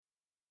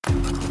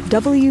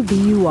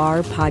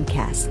WBUR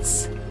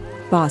Podcasts,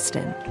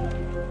 Boston.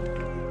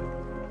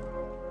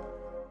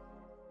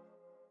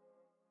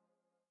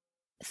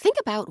 Think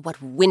about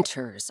what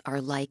winters are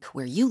like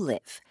where you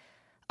live.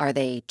 Are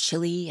they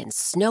chilly and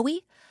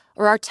snowy,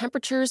 or are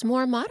temperatures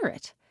more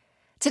moderate?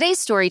 Today's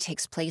story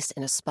takes place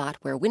in a spot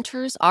where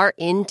winters are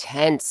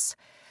intense,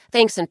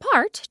 thanks in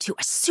part to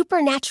a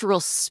supernatural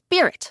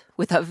spirit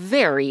with a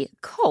very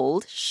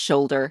cold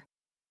shoulder.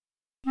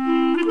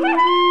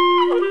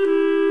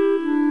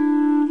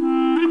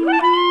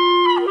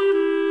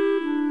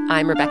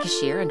 I'm Rebecca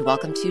Shear, and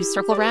welcome to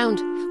Circle Round,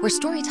 where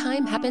story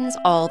time happens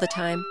all the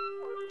time.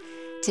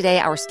 Today,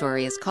 our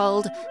story is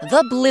called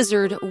The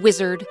Blizzard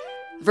Wizard.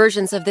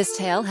 Versions of this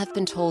tale have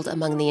been told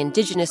among the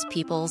indigenous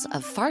peoples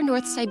of far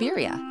north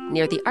Siberia,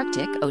 near the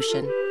Arctic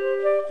Ocean.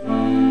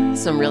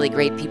 Some really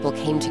great people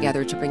came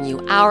together to bring you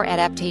our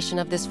adaptation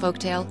of this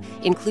folktale,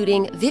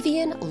 including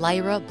Vivian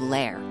Lyra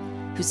Blair,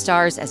 who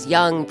stars as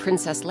young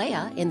Princess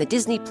Leia in the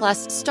Disney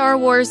Plus Star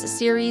Wars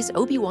series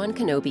Obi-Wan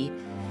Kenobi.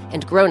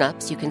 And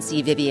grown-ups, you can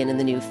see Vivian in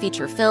the new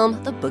feature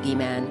film, The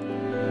Boogeyman.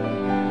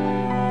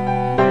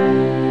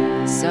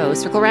 So,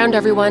 circle around,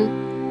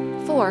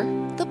 everyone, for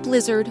The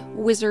Blizzard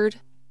Wizard.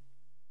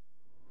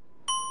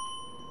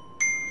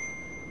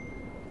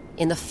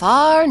 In the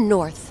far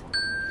north,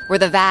 where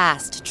the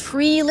vast,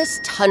 treeless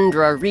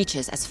tundra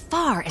reaches as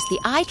far as the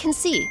eye can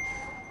see,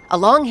 a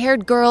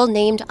long-haired girl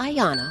named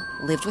Ayana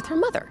lived with her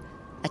mother,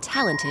 a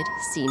talented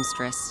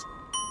seamstress.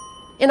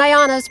 In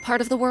Ayana's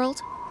part of the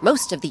world,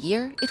 most of the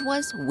year it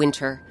was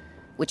winter,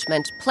 which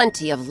meant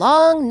plenty of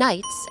long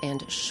nights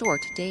and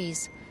short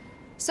days.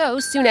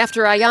 So soon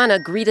after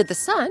Ayana greeted the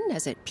sun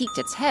as it peeked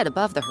its head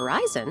above the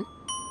horizon,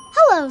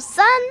 "Hello,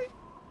 sun!"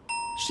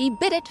 she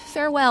bid it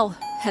farewell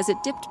as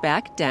it dipped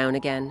back down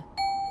again.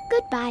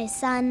 "Goodbye,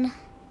 sun."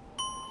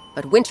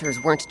 But winters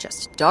weren't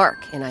just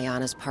dark in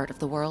Ayana's part of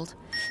the world.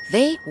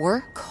 They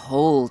were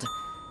cold.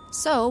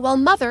 So while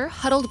Mother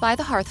huddled by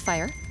the hearth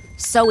fire,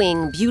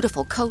 sewing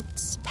beautiful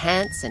coats,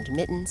 pants, and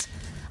mittens,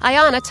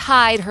 Ayana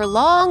tied her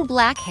long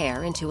black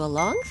hair into a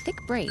long, thick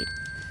braid,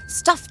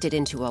 stuffed it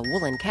into a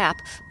woolen cap,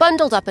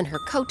 bundled up in her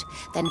coat,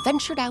 then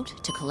ventured out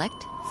to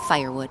collect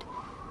firewood.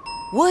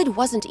 Wood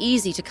wasn't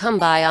easy to come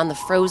by on the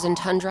frozen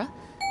tundra,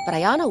 but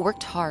Ayana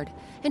worked hard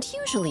and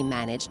usually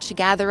managed to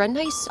gather a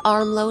nice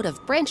armload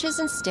of branches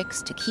and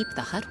sticks to keep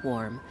the hut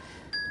warm.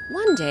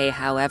 One day,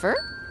 however,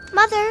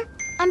 "Mother,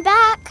 I'm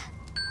back."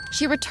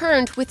 She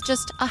returned with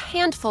just a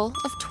handful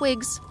of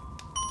twigs.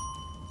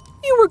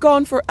 You were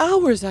gone for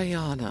hours,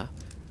 Ayana.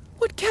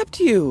 What kept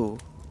you?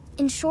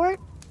 In short,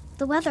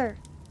 the weather.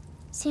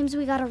 Seems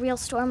we got a real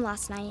storm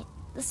last night.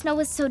 The snow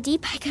was so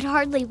deep I could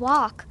hardly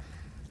walk.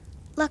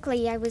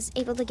 Luckily, I was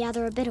able to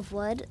gather a bit of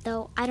wood,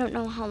 though I don't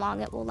know how long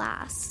it will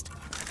last.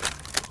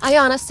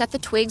 Ayana set the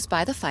twigs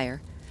by the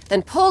fire,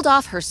 then pulled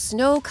off her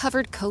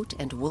snow-covered coat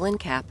and woolen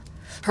cap.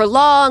 Her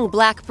long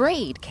black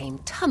braid came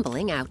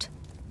tumbling out.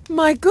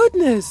 My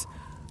goodness!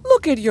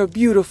 Look at your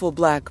beautiful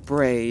black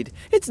braid.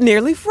 It's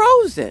nearly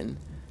frozen.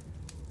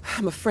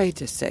 I'm afraid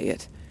to say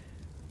it,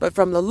 but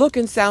from the look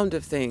and sound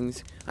of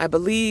things, I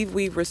believe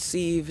we've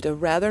received a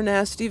rather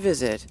nasty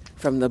visit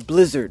from the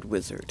Blizzard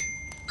Wizard.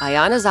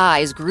 Ayana's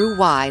eyes grew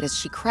wide as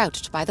she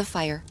crouched by the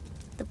fire.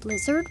 The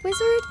Blizzard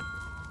Wizard?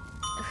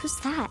 Who's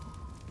that?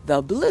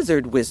 The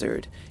Blizzard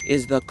Wizard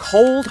is the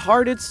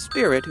cold-hearted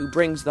spirit who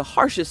brings the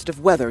harshest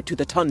of weather to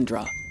the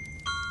tundra.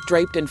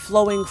 Draped in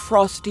flowing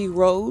frosty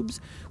robes,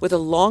 with a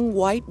long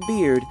white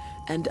beard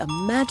and a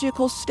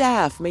magical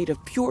staff made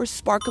of pure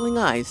sparkling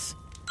ice,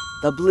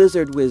 the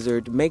Blizzard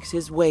Wizard makes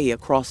his way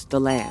across the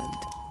land.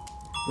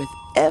 With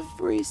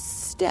every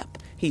step,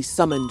 he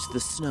summons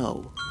the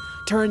snow,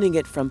 turning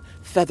it from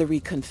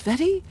feathery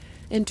confetti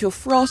into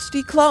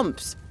frosty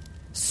clumps,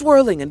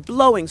 swirling and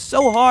blowing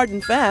so hard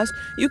and fast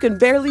you can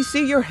barely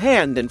see your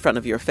hand in front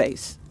of your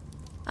face.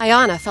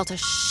 Ayana felt a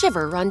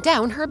shiver run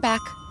down her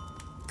back.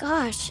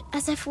 Gosh,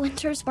 as if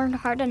winters weren't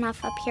hard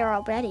enough up here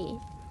already.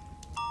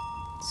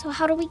 So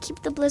how do we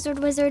keep the Blizzard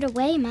Wizard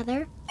away,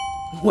 Mother?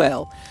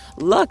 Well,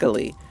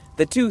 luckily,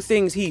 the two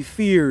things he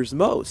fears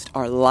most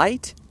are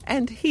light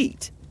and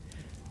heat.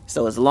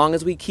 So as long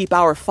as we keep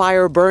our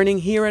fire burning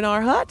here in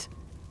our hut,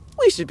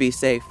 we should be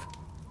safe.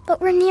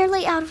 But we're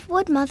nearly out of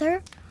wood,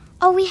 Mother.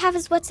 All we have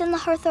is what's in the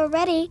hearth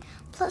already,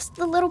 plus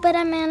the little bit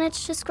I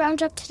managed to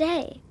scrounge up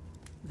today.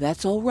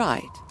 That's all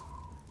right.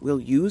 We'll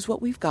use what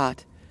we've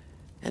got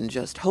and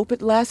just hope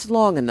it lasts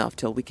long enough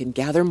till we can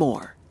gather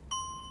more.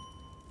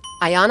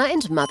 Ayana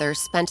and Mother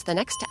spent the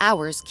next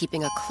hours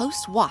keeping a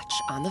close watch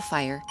on the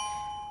fire.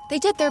 They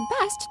did their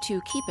best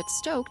to keep it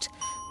stoked,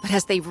 but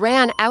as they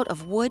ran out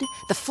of wood,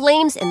 the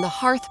flames in the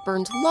hearth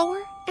burned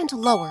lower and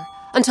lower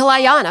until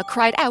Ayana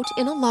cried out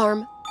in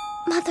alarm.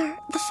 Mother,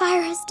 the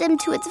fire has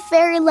dimmed to its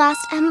very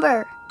last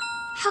ember.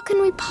 How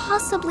can we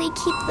possibly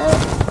keep the...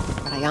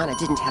 But Ayana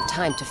didn't have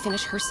time to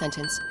finish her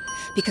sentence,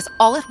 because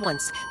all at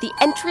once the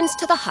entrance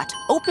to the hut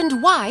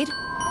opened wide,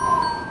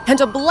 and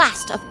a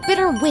blast of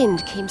bitter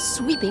wind came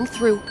sweeping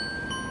through.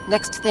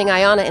 Next thing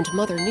Ayana and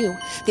Mother knew,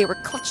 they were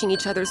clutching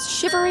each other's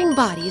shivering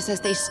bodies as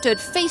they stood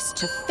face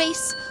to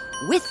face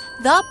with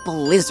the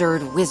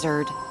Blizzard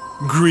Wizard.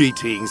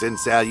 Greetings and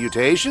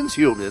salutations,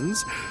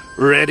 humans.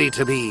 Ready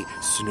to be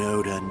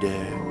snowed under.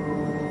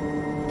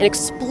 An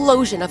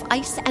explosion of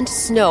ice and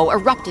snow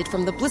erupted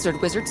from the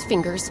Blizzard Wizard's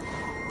fingers.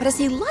 But as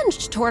he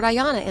lunged toward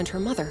Ayana and her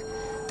mother,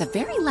 the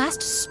very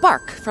last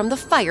spark from the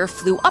fire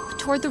flew up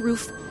toward the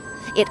roof.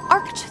 It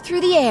arced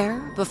through the air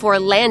before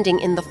landing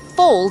in the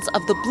folds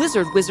of the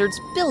Blizzard Wizard's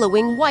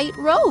billowing white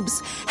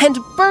robes and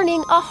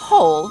burning a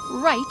hole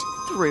right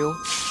through.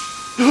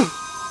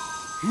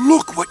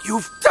 Look what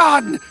you've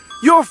done!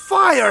 Your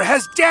fire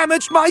has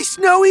damaged my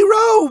snowy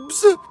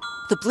robes!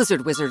 The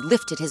Blizzard Wizard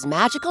lifted his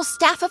magical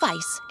staff of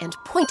ice and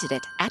pointed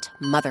it at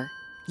Mother.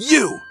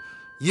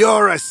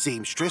 You're a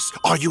seamstress,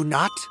 are you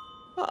not?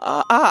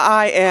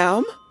 I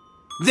am.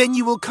 Then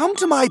you will come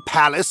to my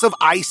palace of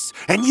ice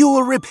and you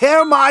will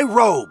repair my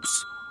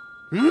robes.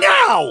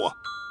 Now!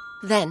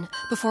 Then,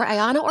 before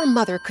Ayana or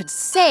Mother could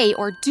say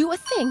or do a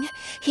thing,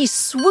 he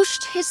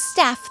swooshed his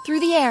staff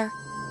through the air.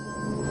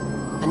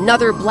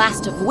 Another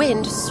blast of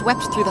wind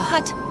swept through the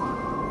hut,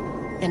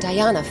 and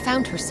Ayana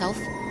found herself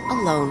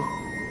alone,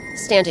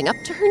 standing up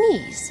to her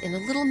knees in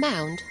a little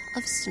mound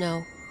of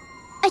snow.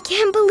 I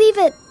can't believe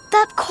it.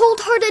 That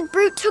cold-hearted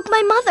brute took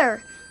my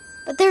mother.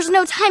 But there's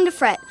no time to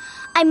fret.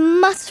 I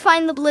must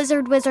find the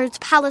Blizzard Wizard's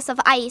palace of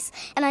ice,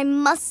 and I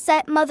must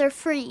set Mother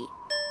free.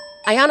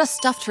 Ayana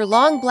stuffed her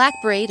long black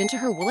braid into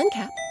her woolen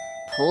cap,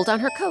 pulled on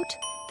her coat,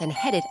 then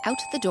headed out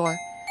the door,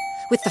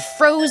 with the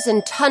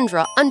frozen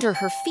tundra under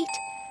her feet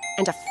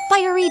and a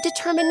fiery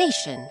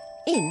determination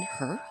in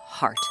her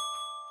heart.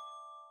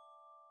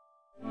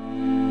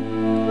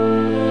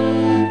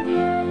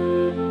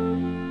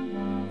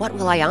 What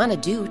will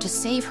Ayana do to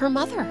save her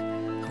mother?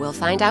 We'll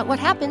find out what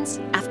happens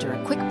after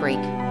a quick break.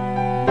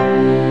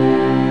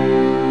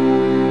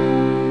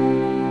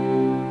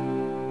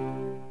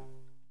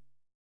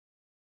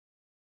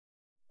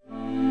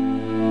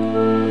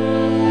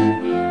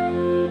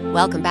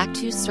 Welcome back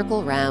to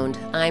Circle Round.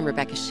 I'm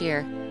Rebecca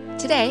Shear.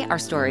 Today, our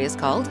story is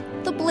called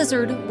The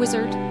Blizzard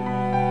Wizard.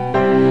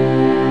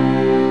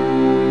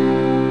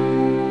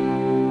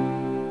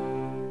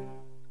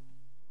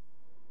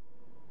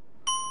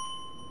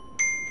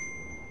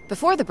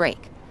 Before the break,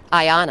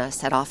 Ayana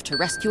set off to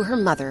rescue her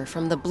mother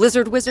from the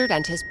Blizzard Wizard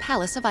and his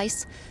palace of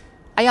ice.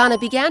 Ayana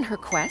began her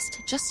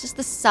quest just as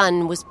the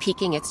sun was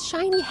peeking its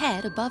shiny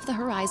head above the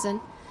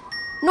horizon.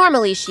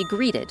 Normally, she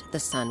greeted the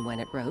sun when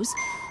it rose,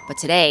 but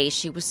today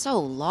she was so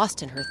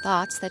lost in her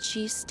thoughts that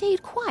she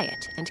stayed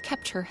quiet and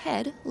kept her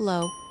head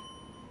low.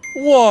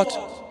 What?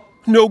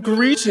 No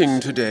greeting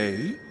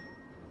today?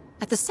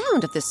 At the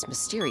sound of this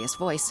mysterious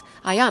voice,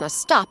 Ayana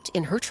stopped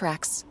in her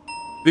tracks.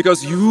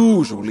 Because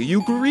usually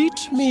you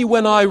greet me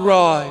when I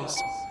rise,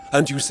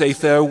 and you say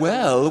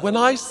farewell when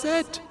I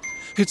set.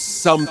 It's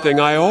something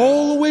I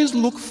always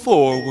look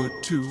forward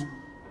to.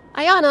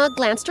 Ayana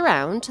glanced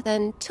around,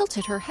 then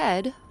tilted her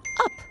head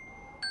up.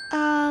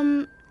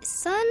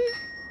 Son?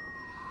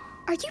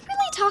 Are you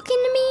really talking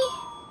to me?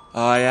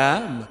 I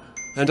am,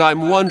 and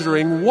I'm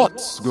wondering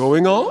what's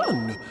going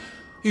on.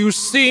 You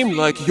seem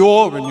like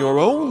you're in your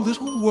own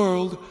little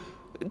world.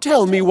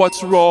 Tell me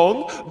what's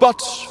wrong,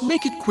 but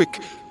make it quick.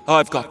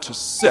 I've got to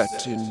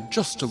set in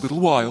just a little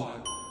while.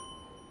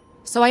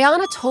 So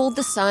Ayana told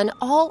the sun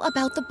all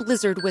about the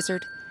Blizzard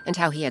Wizard and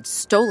how he had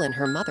stolen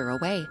her mother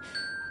away.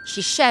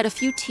 She shed a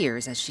few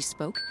tears as she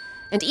spoke,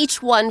 and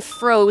each one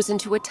froze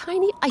into a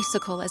tiny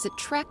icicle as it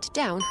tracked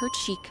down her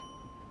cheek.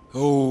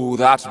 Oh,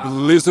 that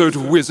Blizzard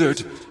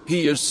Wizard!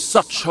 He is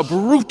such a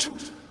brute!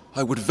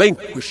 I would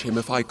vanquish him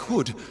if I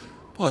could,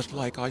 but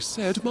like I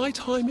said, my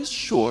time is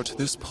short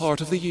this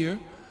part of the year,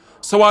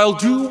 so I'll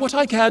do what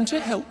I can to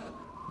help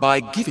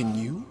by giving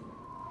you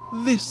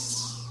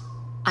this.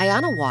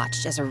 Ayana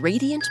watched as a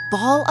radiant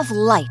ball of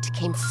light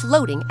came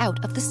floating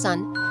out of the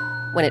sun.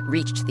 When it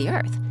reached the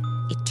earth,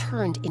 it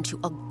turned into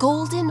a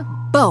golden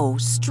bow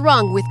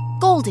strung with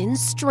golden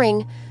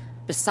string.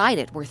 Beside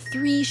it were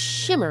 3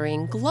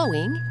 shimmering,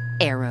 glowing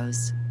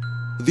arrows.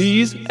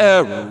 These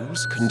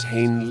arrows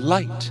contain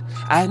light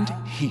and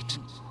heat.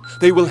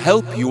 They will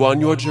help you on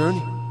your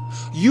journey.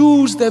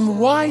 Use them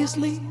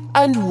wisely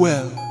and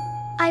well.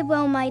 I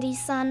will, mighty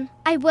son.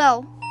 I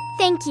will.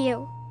 Thank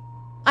you.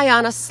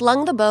 Ayana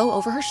slung the bow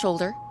over her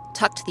shoulder,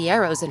 tucked the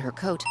arrows in her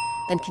coat,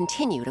 then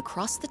continued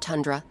across the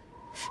tundra.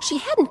 She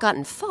hadn't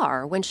gotten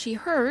far when she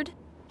heard,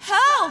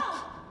 "Help!"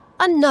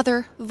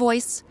 Another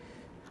voice.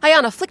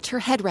 Ayana flicked her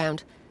head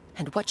round,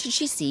 and what should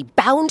she see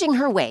bounding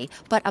her way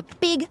but a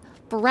big,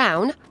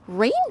 brown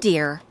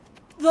reindeer?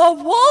 The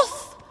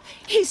wolf!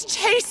 He's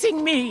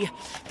chasing me!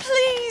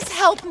 Please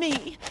help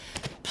me!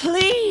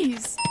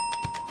 Please!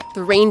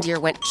 The reindeer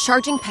went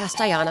charging past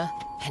Ayana,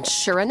 and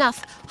sure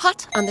enough,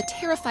 hot on the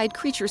terrified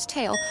creature's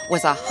tail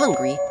was a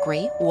hungry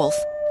gray wolf.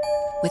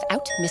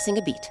 Without missing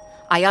a beat,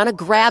 Ayana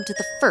grabbed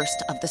the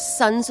first of the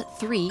sun's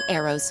 3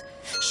 arrows.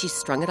 She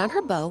strung it on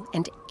her bow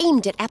and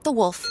aimed it at the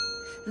wolf.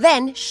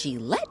 Then she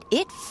let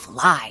it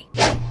fly.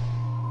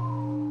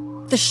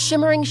 The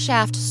shimmering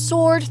shaft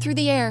soared through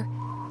the air.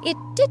 It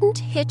didn't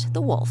hit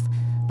the wolf,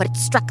 but it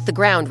struck the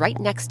ground right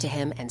next to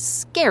him and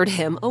scared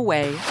him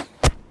away.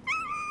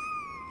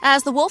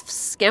 As the wolf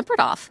scampered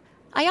off,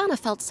 Ayana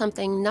felt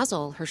something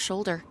nuzzle her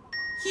shoulder.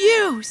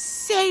 You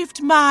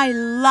saved my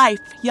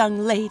life, young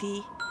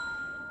lady.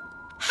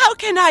 How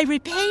can I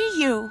repay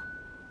you?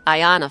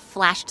 Ayana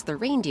flashed the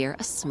reindeer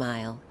a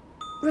smile.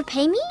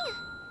 Repay me?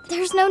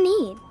 There's no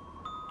need.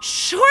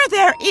 Sure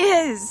there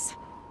is.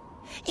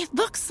 It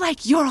looks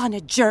like you're on a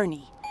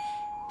journey.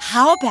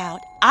 How about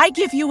I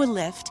give you a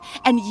lift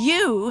and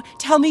you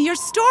tell me your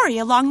story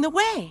along the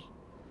way?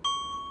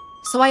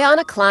 So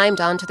Ayana climbed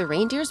onto the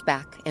reindeer's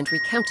back and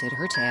recounted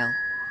her tale.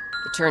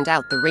 It turned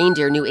out the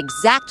reindeer knew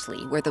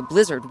exactly where the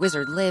Blizzard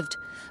Wizard lived.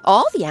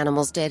 All the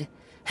animals did,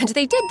 and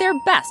they did their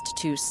best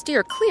to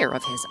steer clear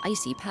of his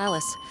icy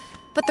palace.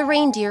 But the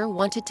reindeer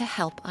wanted to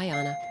help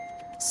Ayana.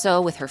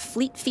 So with her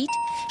fleet feet,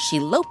 she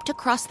loped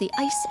across the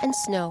ice and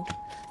snow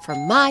for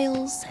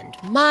miles and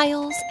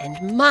miles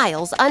and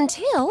miles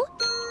until...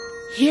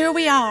 Here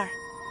we are,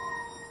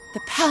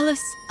 the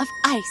Palace of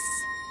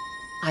Ice.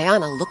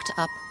 Ayana looked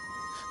up.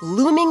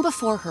 Looming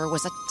before her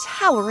was a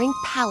towering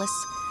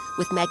palace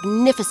with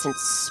magnificent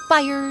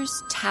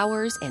spires,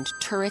 towers, and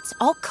turrets,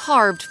 all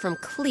carved from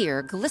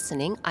clear,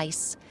 glistening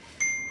ice.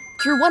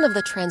 Through one of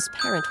the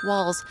transparent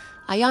walls,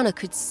 Ayana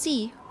could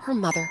see her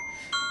mother.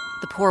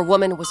 The poor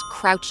woman was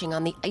crouching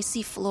on the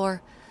icy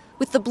floor,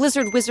 with the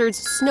Blizzard Wizard's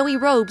snowy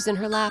robes in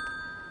her lap.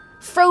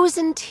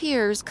 Frozen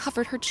tears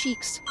covered her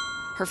cheeks.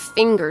 Her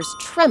fingers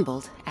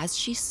trembled as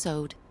she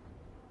sewed.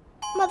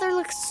 Mother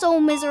looks so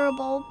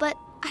miserable, but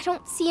I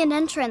don't see an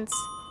entrance.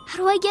 How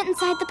do I get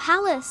inside the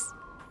palace?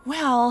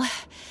 Well,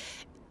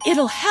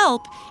 it'll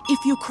help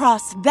if you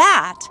cross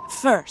that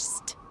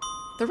first.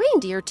 The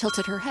reindeer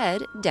tilted her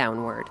head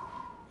downward,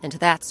 and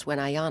that's when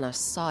Ayana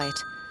saw it.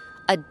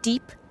 A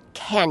deep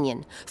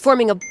canyon,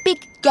 forming a big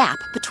gap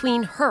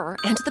between her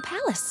and the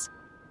palace.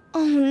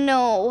 Oh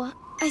no.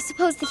 I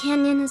suppose the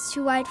canyon is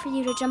too wide for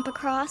you to jump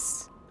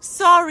across.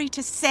 Sorry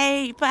to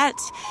say, but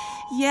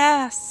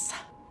yes.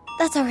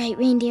 That's all right,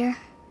 reindeer.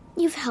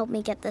 You've helped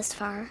me get this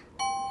far.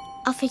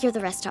 I'll figure the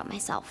rest out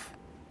myself.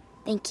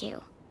 Thank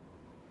you.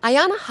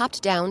 Ayana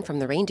hopped down from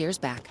the reindeer's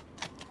back.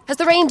 As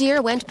the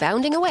reindeer went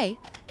bounding away,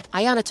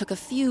 Ayana took a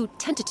few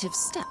tentative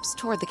steps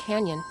toward the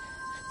canyon.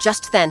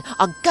 Just then,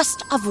 a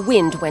gust of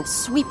wind went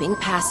sweeping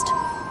past.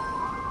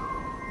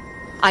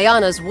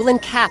 Ayana's woolen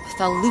cap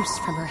fell loose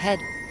from her head,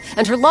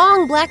 and her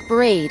long black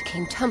braid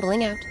came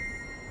tumbling out.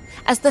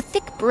 As the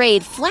thick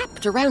braid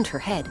flapped around her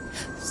head,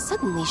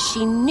 suddenly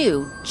she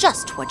knew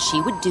just what she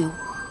would do.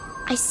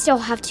 I still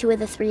have 2 of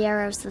the 3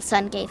 arrows the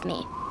sun gave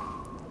me.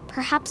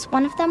 Perhaps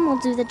one of them will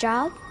do the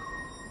job?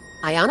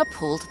 Ayana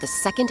pulled the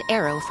second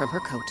arrow from her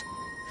coat.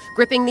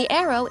 Gripping the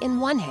arrow in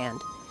one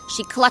hand,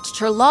 she clutched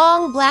her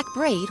long black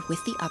braid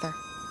with the other.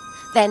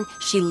 Then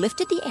she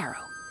lifted the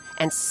arrow,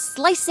 and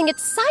slicing it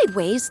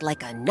sideways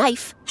like a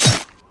knife,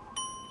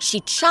 she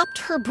chopped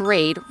her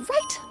braid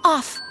right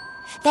off.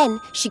 Then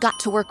she got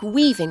to work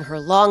weaving her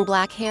long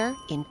black hair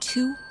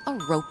into a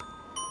rope.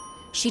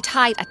 She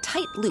tied a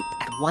tight loop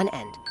at one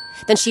end.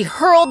 Then she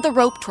hurled the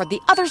rope toward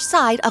the other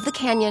side of the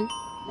canyon.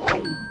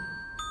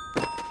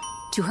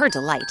 To her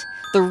delight,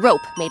 the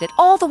rope made it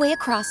all the way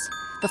across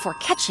before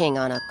catching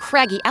on a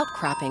craggy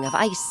outcropping of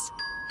ice.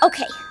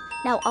 Okay,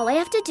 now all I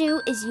have to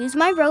do is use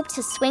my rope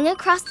to swing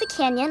across the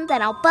canyon,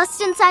 then I'll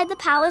bust inside the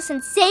palace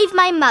and save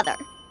my mother.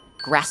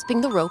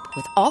 Grasping the rope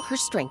with all her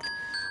strength,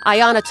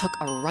 Ayana took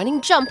a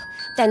running jump,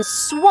 then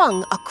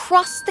swung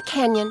across the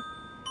canyon.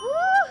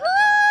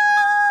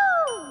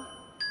 Woohoo!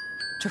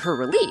 To her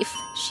relief,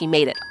 she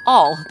made it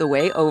all the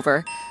way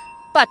over.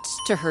 But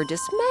to her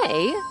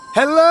dismay...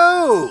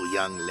 Hello,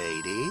 young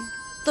lady.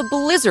 The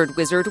Blizzard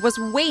Wizard was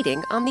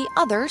waiting on the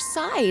other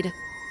side.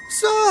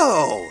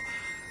 So,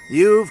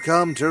 you've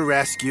come to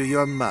rescue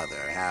your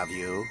mother, have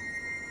you?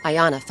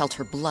 Ayana felt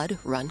her blood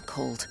run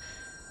cold,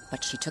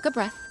 but she took a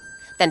breath,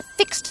 then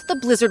fixed the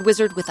Blizzard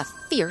Wizard with a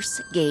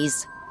fierce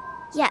gaze.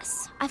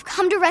 Yes, I've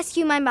come to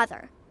rescue my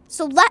mother.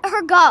 So let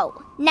her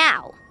go,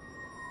 now.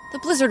 The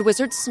Blizzard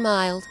Wizard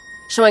smiled,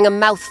 showing a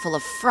mouthful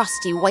of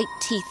frosty white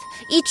teeth,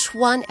 each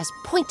one as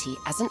pointy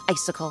as an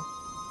icicle.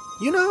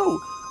 You know,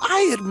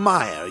 I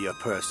admire your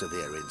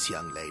perseverance,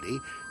 young lady.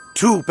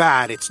 Too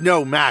bad it's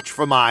no match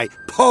for my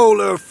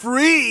polar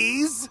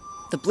freeze.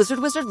 The Blizzard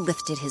Wizard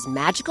lifted his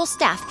magical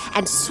staff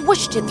and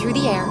swished it through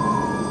the air.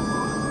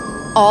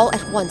 All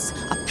at once,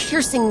 a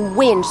piercing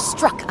wind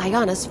struck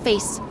Ayana's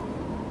face.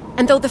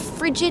 And though the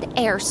frigid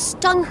air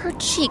stung her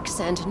cheeks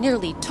and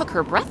nearly took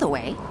her breath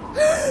away,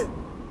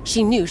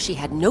 she knew she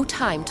had no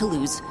time to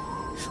lose.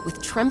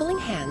 With trembling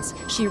hands,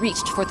 she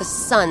reached for the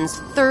sun's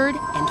third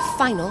and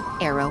final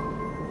arrow.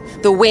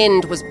 The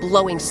wind was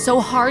blowing so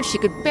hard she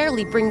could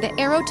barely bring the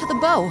arrow to the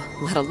bow,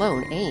 let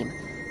alone aim.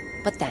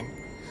 But then,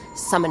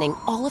 summoning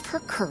all of her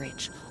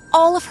courage,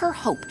 all of her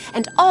hope,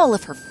 and all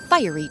of her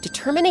fiery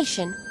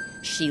determination,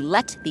 she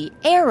let the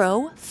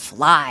arrow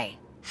fly.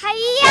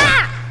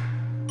 Hi-ya!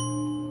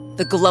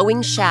 The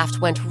glowing shaft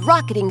went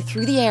rocketing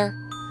through the air,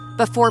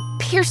 before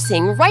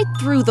piercing right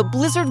through the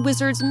Blizzard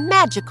Wizard's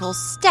magical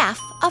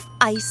staff of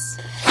ice.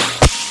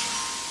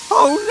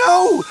 Oh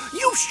no!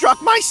 You've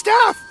struck my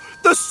staff!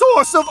 The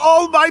source of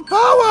all my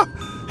power!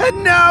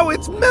 And now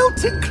it's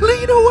melted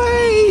clean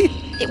away!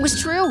 It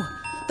was true.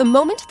 The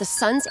moment the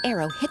sun's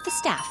arrow hit the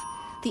staff,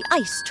 the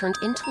ice turned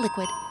into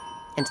liquid.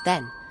 And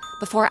then,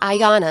 before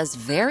Ayana's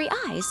very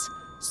eyes,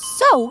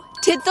 so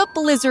did the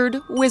Blizzard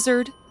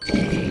Wizard.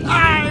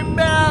 I'm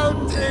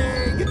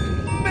melting!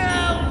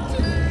 Melting!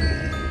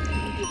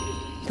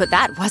 But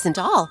that wasn't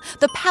all.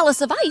 The Palace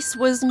of Ice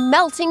was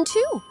melting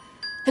too.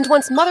 And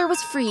once Mother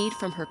was freed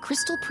from her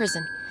crystal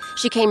prison,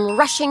 she came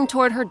rushing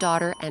toward her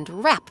daughter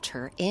and wrapped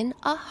her in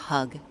a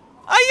hug.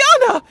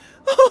 Ayana!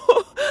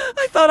 Oh,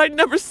 I thought I'd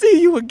never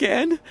see you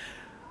again.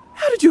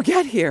 How did you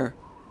get here?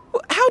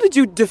 How did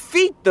you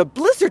defeat the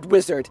Blizzard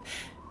Wizard?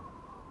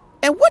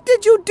 And what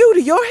did you do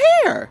to your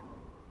hair?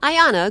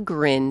 Ayana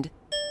grinned.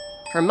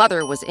 Her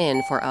mother was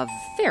in for a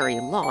very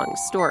long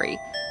story.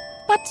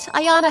 But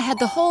Ayana had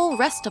the whole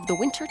rest of the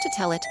winter to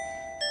tell it,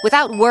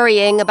 without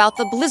worrying about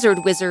the Blizzard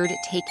Wizard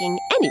taking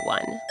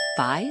anyone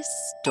by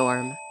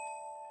storm.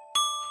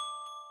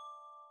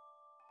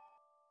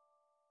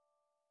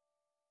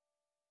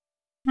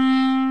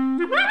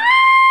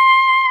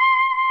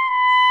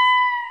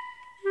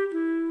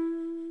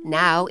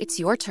 Now it's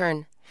your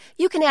turn.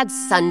 You can add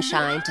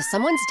sunshine to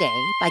someone's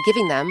day by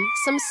giving them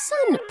some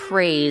sun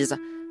praise.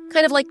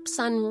 Kind of like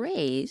sun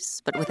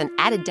rays, but with an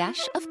added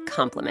dash of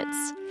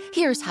compliments.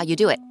 Here's how you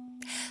do it.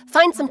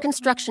 Find some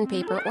construction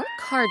paper or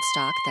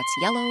cardstock that's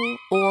yellow,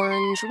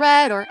 orange,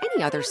 red, or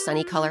any other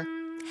sunny color.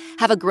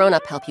 Have a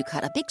grown-up help you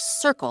cut a big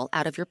circle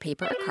out of your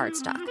paper or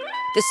cardstock.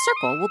 This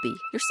circle will be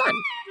your sun.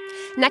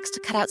 Next,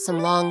 cut out some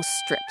long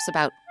strips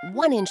about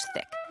 1 inch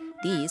thick.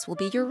 These will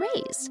be your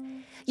rays.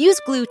 Use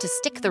glue to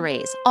stick the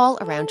rays all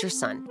around your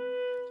sun.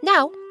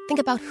 Now, think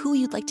about who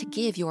you'd like to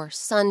give your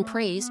sun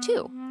praise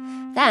to.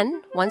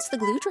 Then, once the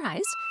glue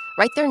dries,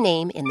 write their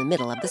name in the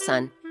middle of the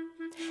sun.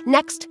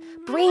 Next,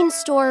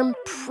 brainstorm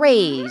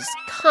praise,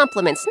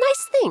 compliments,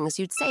 nice things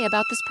you'd say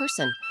about this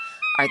person.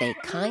 Are they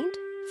kind,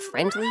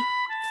 friendly,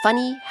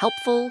 funny,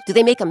 helpful? Do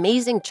they make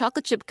amazing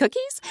chocolate chip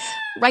cookies?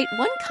 Write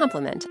one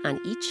compliment on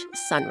each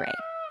sun ray.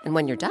 And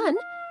when you're done,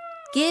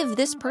 give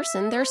this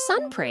person their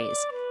sun praise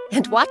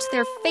and watch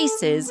their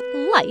faces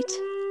light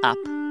up.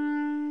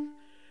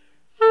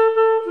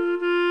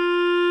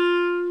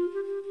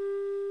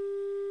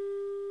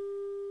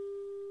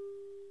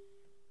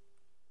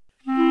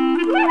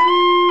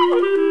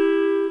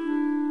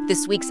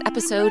 This week's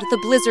episode, The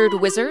Blizzard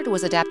Wizard,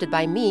 was adapted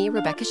by me,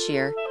 Rebecca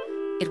Shear.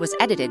 It was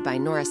edited by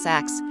Nora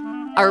Sachs.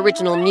 Our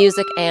original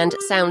music and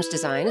sound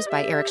design is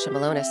by Eric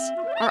Shimalonis.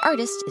 Our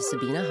artist is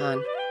Sabina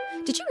Hahn.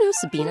 Did you know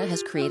Sabina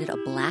has created a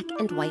black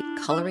and white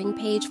coloring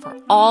page for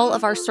all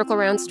of our Circle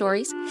Round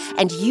stories?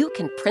 And you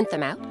can print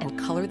them out and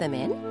color them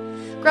in?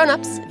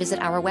 Grown-ups, visit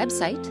our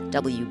website,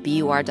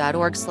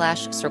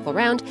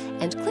 wbur.org/circleround,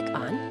 and click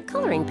on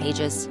Coloring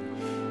Pages.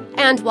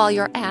 And while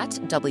you're at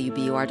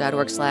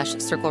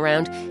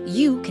wbur.org/circleround,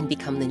 you can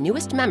become the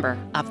newest member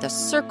of the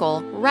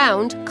Circle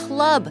Round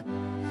Club.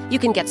 You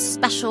can get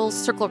special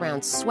Circle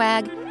Round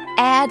swag,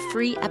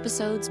 ad-free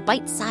episodes,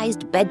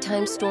 bite-sized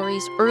bedtime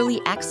stories, early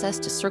access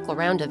to Circle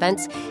Round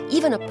events,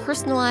 even a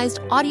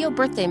personalized audio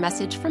birthday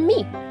message from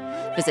me.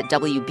 Visit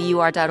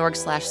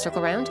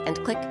wbur.org/circleround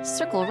and click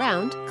Circle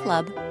Round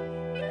Club.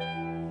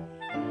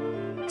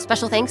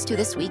 Special thanks to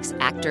this week's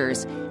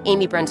actors,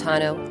 Amy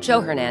Brentano,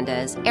 Joe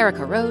Hernandez,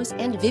 Erica Rose,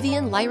 and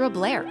Vivian Lyra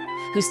Blair,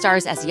 who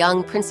stars as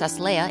young Princess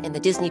Leia in the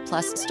Disney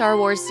Plus Star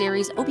Wars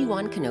series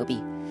Obi-Wan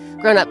Kenobi.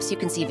 Grown-ups, you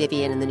can see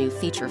Vivian in the new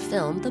feature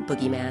film, The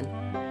Boogeyman.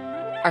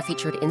 Our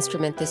featured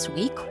instrument this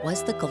week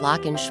was the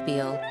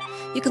glockenspiel.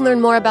 You can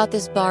learn more about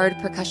this barred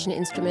percussion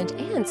instrument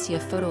and see a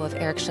photo of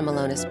Eric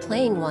Shimalonis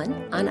playing one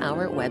on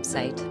our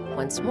website.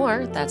 Once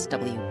more, that's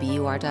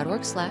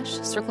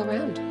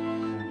wbur.org/circleround.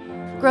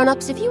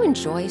 Grown-ups, if you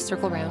enjoy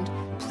Circle Round,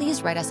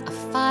 please write us a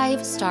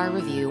 5-star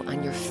review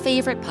on your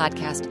favorite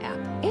podcast app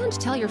and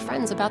tell your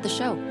friends about the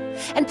show.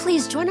 And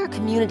please join our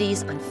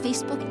communities on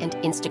Facebook and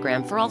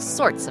Instagram for all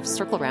sorts of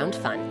Circle Round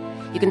fun.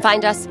 You can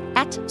find us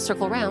at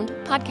Circle Round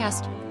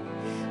Podcast.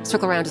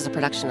 Circle Round is a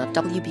production of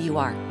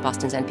WBUR,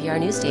 Boston's NPR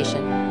news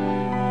station.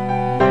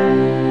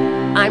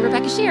 I'm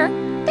Rebecca Shear.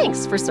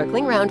 Thanks for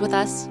circling round with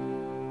us.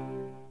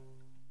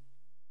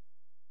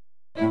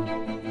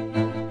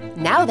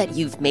 Now that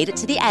you've made it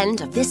to the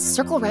end of this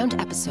Circle Round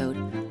episode,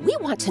 we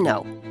want to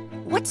know,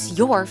 what's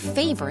your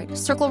favorite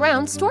Circle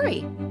Round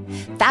story?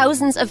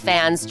 Thousands of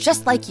fans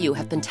just like you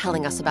have been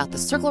telling us about the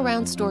Circle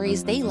Round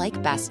stories they like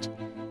best.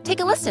 Take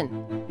a listen.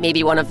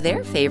 Maybe one of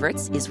their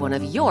favorites is one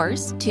of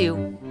yours, too.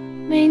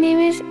 My name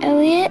is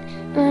Elliot,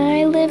 and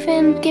I live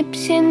in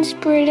Gibsons,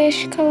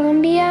 British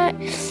Columbia.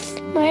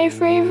 My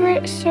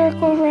favorite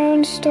Circle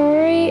Round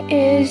story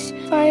is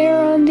Fire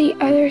on the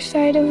Other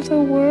Side of the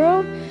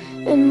World.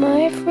 And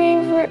my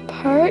favorite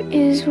part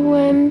is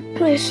when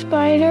the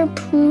spider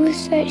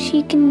proves that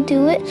she can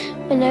do it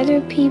when other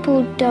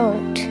people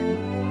don't.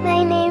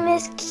 My name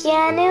is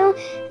Keanu,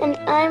 and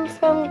I'm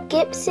from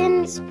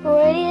Gibsons,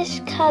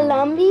 British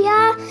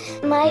Columbia.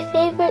 My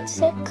favorite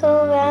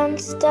Circle Round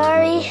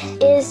story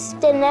is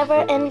The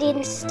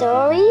Never-Ending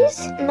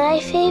Stories. My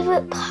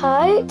favorite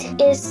part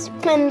is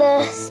when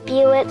the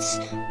spirits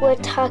were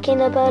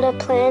talking about a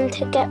plan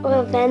to get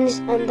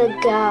revenge on the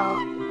girl.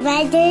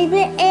 My name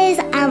is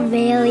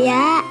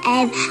Amelia,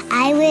 and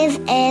I live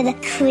in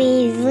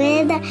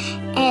Cleveland.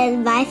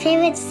 And my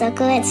favorite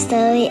Circle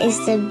story is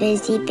the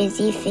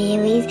Busy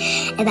Fairies.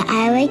 And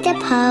I like the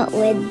part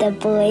when the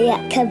boy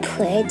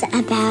complains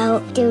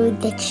about doing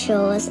the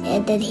chores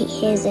and then he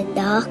hears a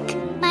knock.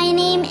 My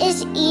name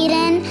is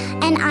Eden,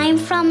 and I'm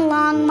from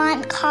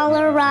Longmont,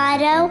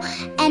 Colorado,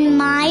 and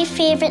my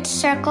favorite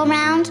Circle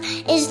Round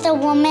is The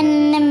Woman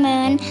in the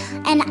Moon,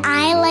 and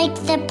I like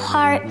the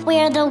part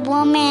where the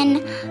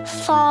woman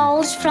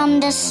falls from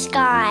the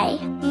sky.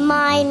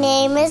 My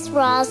name is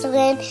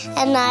Rosalind,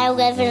 and I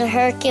live in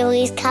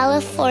Hercules,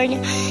 California,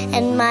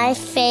 and my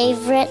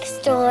favorite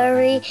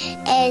story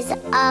is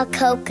A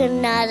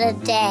Coconut a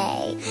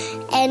Day.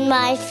 And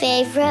my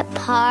favorite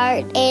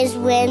part is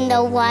when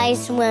the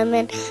wise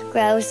woman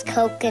grows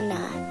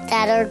coconut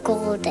that are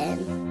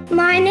golden.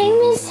 My name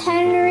is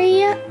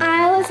Henry.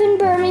 I live in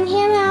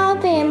Birmingham,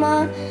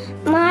 Alabama.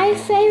 My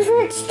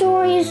favorite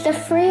story is The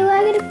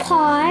Three-Legged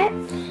Pot.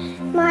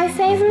 My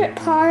favorite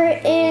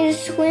part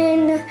is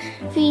when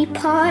the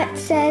pot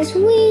says,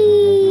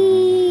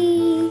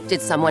 "Wee."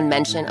 Did someone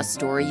mention a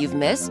story you've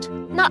missed?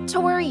 Not to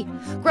worry.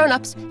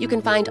 Grown-ups, you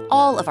can find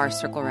all of our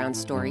Circle Round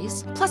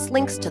stories, plus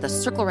links to the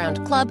Circle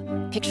Round Club,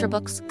 picture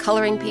books,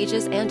 coloring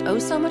pages, and oh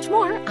so much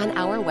more on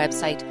our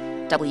website,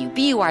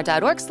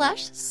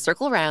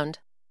 wbur.org/circleround.